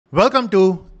Welcome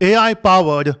to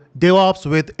AI-powered DevOps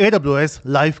with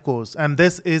AWS-Live course, and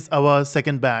this is our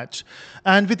second batch.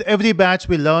 And with every batch,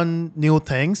 we learn new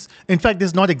things. In fact, this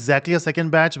is not exactly a second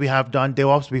batch. We have done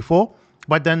DevOps before,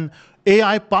 but then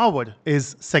AI-powered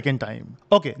is second time.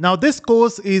 Okay, now this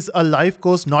course is a live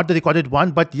course, not the recorded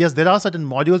one, but yes, there are certain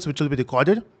modules which will be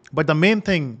recorded, but the main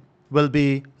thing will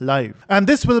be live. And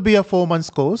this will be a 4 months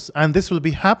course, and this will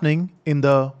be happening in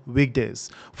the weekdays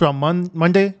from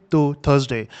Monday to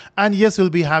Thursday. And yes, we'll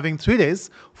be having 3 days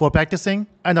for practicing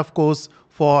and of course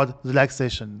for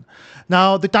relaxation.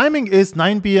 Now the timing is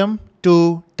 9 p.m.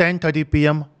 to 10:30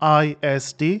 p.m.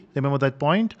 IST. Remember that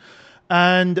point.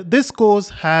 And this course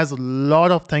has a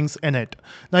lot of things in it.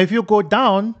 Now, if you go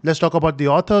down, let's talk about the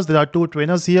authors. There are 2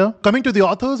 trainers here. Coming to the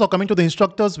authors or coming to the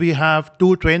instructors, we have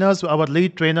 2 trainers. Our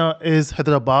lead trainer is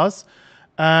Heather Abbas,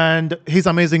 and he's an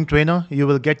amazing trainer. You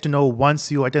will get to know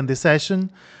once you attend the session.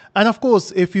 And of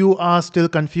course, if you are still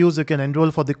confused, you can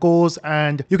enroll for the course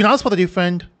and you can ask for the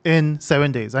refund in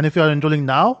 7 days. And if you are enrolling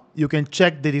now, you can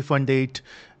check the refund date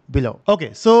below.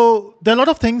 Okay, so there are a lot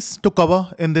of things to cover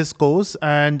in this course,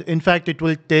 and in fact it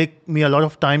will take me a lot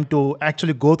of time to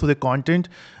actually go through the content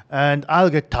and I'll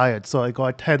get tired. So I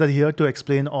got Heather here to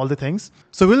explain all the things.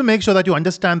 So we'll make sure that you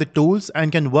understand the tools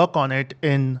and can work on it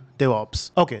in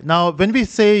DevOps. Okay, now when we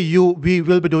say we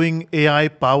will be doing AI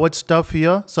powered stuff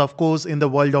here. So of course in the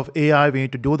world of AI, we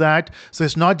need to do that. So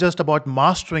it's not just about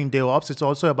mastering DevOps, it's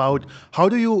also about how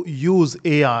do you use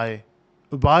AI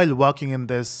while working in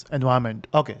this environment.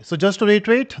 Okay, so just to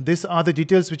reiterate, these are the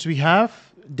details which we have: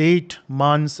 date,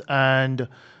 months, and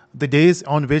the days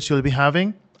on which you'll be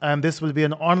having. And this will be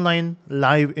an online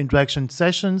live interaction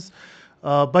sessions.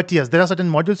 But yes, there are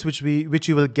certain modules which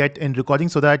you will get in recording,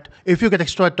 so that if you get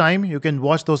extra time, you can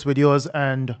watch those videos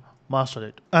and master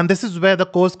it. And this is where the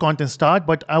course content start,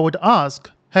 but I would ask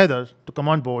Heather to come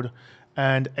on board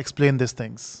and explain these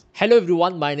things. Hello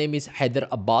everyone, my name is Heather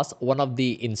Abbas, one of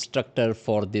the instructor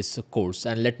for this course,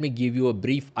 and let me give you a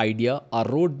brief idea, a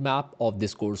roadmap of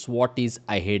this course, what is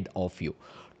ahead of you.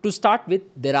 To start with,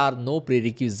 there are no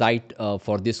prerequisite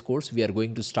for this course. We are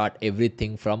going to start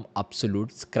everything from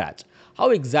absolute scratch.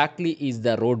 How exactly is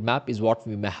the roadmap is what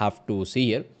we may have to see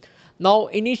here. Now,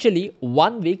 initially,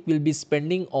 1 week we'll be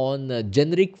spending on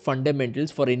generic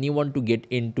fundamentals for anyone to get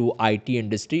into IT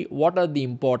industry. What are the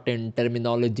important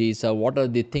terminologies? What are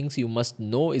the things you must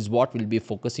know is what we'll be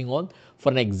focusing on.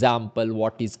 For an example,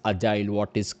 what is Agile,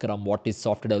 what is Scrum, what is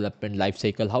software development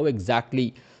lifecycle, how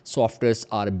exactly softwares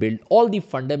are built, all the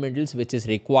fundamentals which is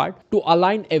required to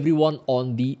align everyone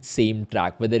on the same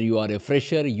track, whether you are a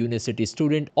fresher, university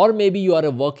student, or maybe you are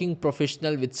a working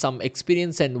professional with some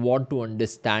experience and want to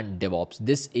understand DevOps.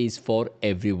 This is for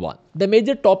everyone. The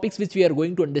major topics which we are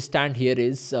going to understand here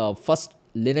is first,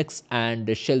 Linux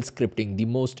and shell scripting, the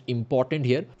most important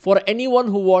here. For anyone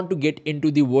who want to get into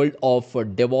the world of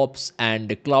DevOps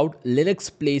and cloud,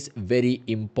 Linux plays very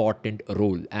important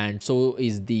role, and so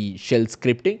is the shell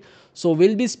scripting. So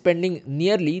we'll be spending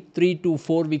nearly 3 to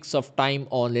 4 weeks of time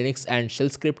on Linux and shell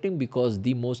scripting because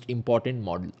the most important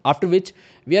module. After which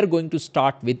we are going to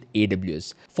start with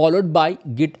AWS, followed by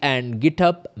Git and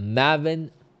GitHub, Maven,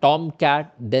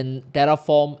 Tomcat, then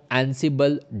Terraform,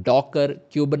 Ansible, Docker,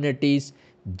 Kubernetes,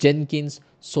 Jenkins,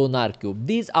 SonarQube.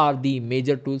 These are the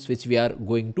major tools which we are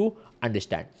going to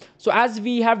understand. So as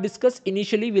we have discussed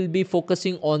initially, we'll be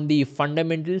focusing on the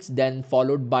fundamentals, then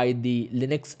followed by the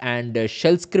Linux and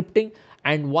shell scripting.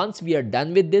 And once we are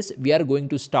done with this, we are going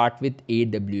to start with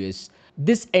AWS.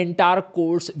 This entire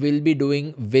course will be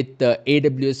doing with the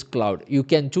AWS cloud. You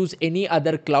can choose any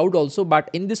other cloud also, but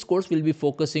in this course we'll be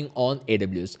focusing on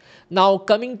AWS. Now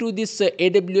coming to this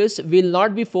AWS, we'll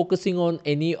not be focusing on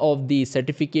any of the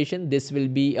certification. This will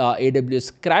be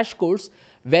AWS crash course,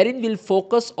 wherein we'll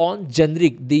focus on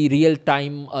generic, the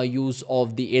real-time use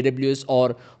of the AWS,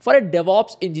 or for a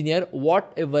DevOps engineer,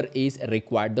 whatever is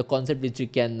required, the concept which you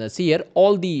can see here,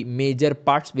 all the major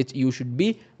parts which you should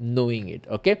be knowing it.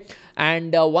 Okay,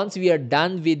 and once we are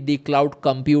done with the cloud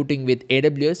computing with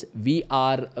AWS, we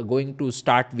are going to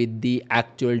start with the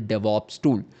actual DevOps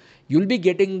tool. You'll be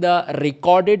getting the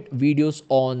recorded videos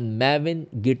on Maven,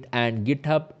 Git and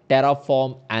GitHub,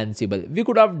 Terraform, Ansible. We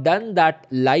could have done that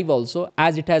live also,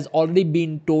 as it has already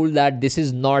been told that this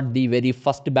is not the very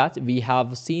first batch. We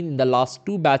have seen in the last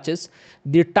 2 batches,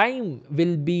 the time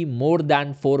will be more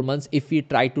than 4 months if we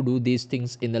try to do these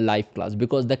things in a live class,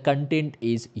 because the content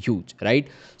is huge, right?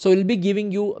 So we'll be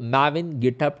giving you Maven,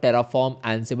 GitHub, Terraform,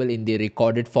 Ansible in the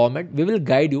recorded format. We will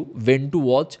guide you when to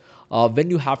watch. When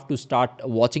you have to start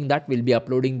watching that, we'll be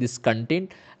uploading this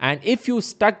content, And if you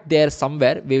stuck there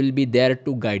somewhere, we will be there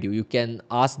to guide you. You can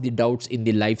ask the doubts in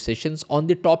the live sessions on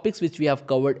the topics which we have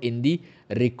covered in the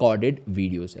recorded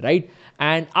videos, right?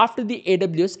 And after the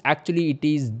AWS, actually it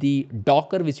is the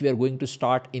Docker which we are going to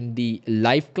start in the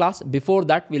live class. Before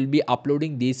that, we'll be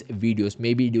uploading these videos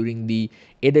maybe during the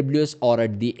AWS or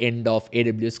at the end of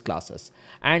AWS classes.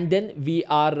 And then we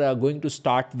are going to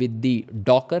start with the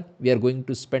Docker. We are going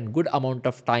to spend good amount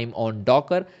of time on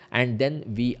Docker, and then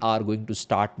we are going to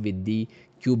start with the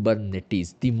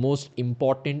Kubernetes, the most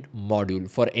important module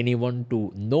for anyone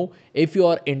to know if you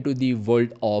are into the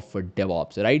world of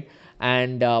DevOps, right?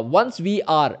 And once we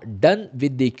are done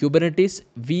with the Kubernetes,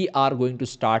 we are going to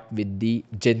start with the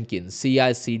Jenkins,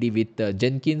 CI/CD with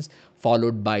Jenkins,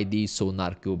 followed by the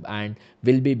Sonar Cube, and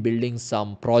we'll be building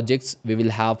some projects. We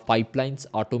will have pipelines,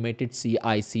 automated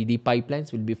CI/CD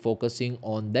pipelines. We'll be focusing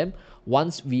on them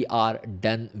once we are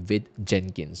done with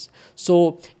Jenkins.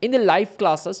 So in the live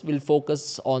classes, we'll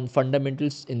focus on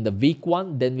fundamentals in the week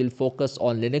one, then we'll focus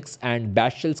on Linux and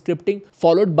Bash shell scripting,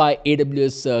 followed by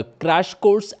AWS crash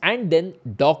course, and then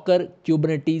Docker,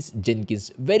 Kubernetes,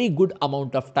 Jenkins. Very good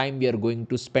amount of time we are going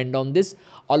to spend on this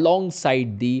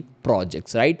alongside the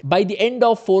projects, right? By the end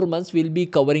of 4 months, we'll be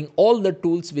covering all the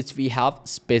tools which we have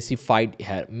specified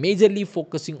here, majorly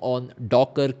focusing on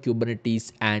Docker,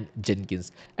 Kubernetes, and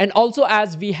Jenkins. And also,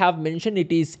 as we have mentioned,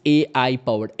 it is AI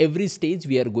powered. Every stage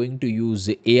we are going to use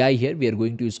AI here. We are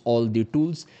going to use all the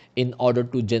tools in order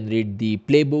to generate the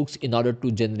playbooks, in order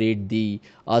to generate the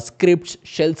scripts,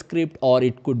 shell script, or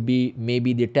it could be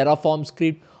maybe the Terraform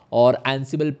script or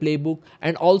Ansible playbook,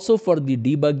 and also for the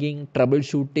debugging,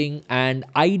 troubleshooting, and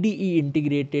IDE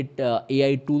integrated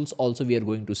AI tools also we are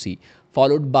going to see,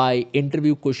 followed by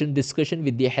interview question discussion.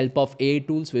 With the help of AI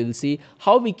tools, we will see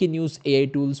how we can use AI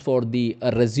tools for the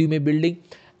resume building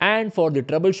and for the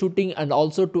troubleshooting, and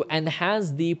also to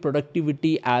enhance the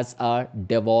productivity as a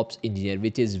DevOps engineer,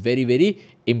 which is very, very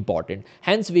important.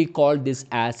 Hence, we call this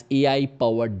as AI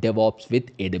powered DevOps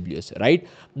with AWS, right?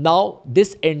 Now,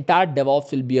 this entire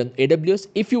DevOps will be on AWS.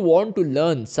 If you want to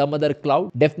learn some other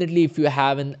cloud, definitely if you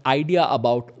have an idea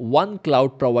about one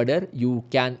cloud provider, you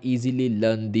can easily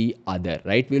learn the other,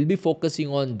 right? We'll be focusing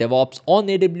on DevOps on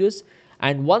AWS.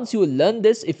 And once you learn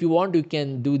this, if you want, you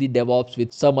can do the DevOps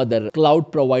with some other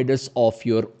cloud providers of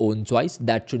your own choice.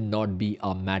 That should not be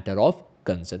a matter of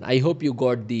concern. I hope you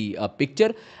got the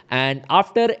picture. And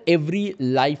after every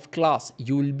live class,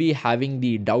 you will be having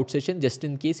the doubt session, just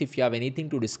in case if you have anything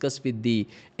to discuss with the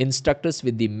instructors,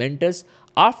 with the mentors.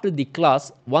 After the class,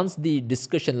 once the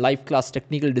discussion, live class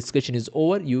technical discussion is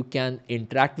over, you can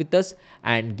interact with us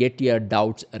and get your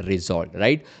doubts resolved,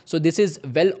 right? So this is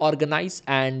well organized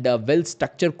and well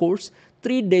structured course.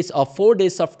 3 days or 4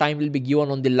 days of time will be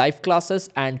given on the live classes,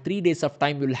 and 3 days of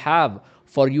time you'll have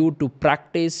for you to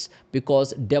practice,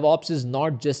 because DevOps is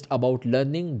not just about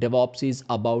learning. DevOps is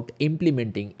about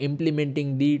implementing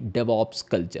the DevOps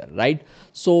culture, right?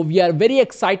 So we are very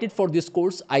excited for this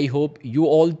course. I hope you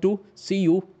all too. See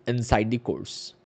you inside the course.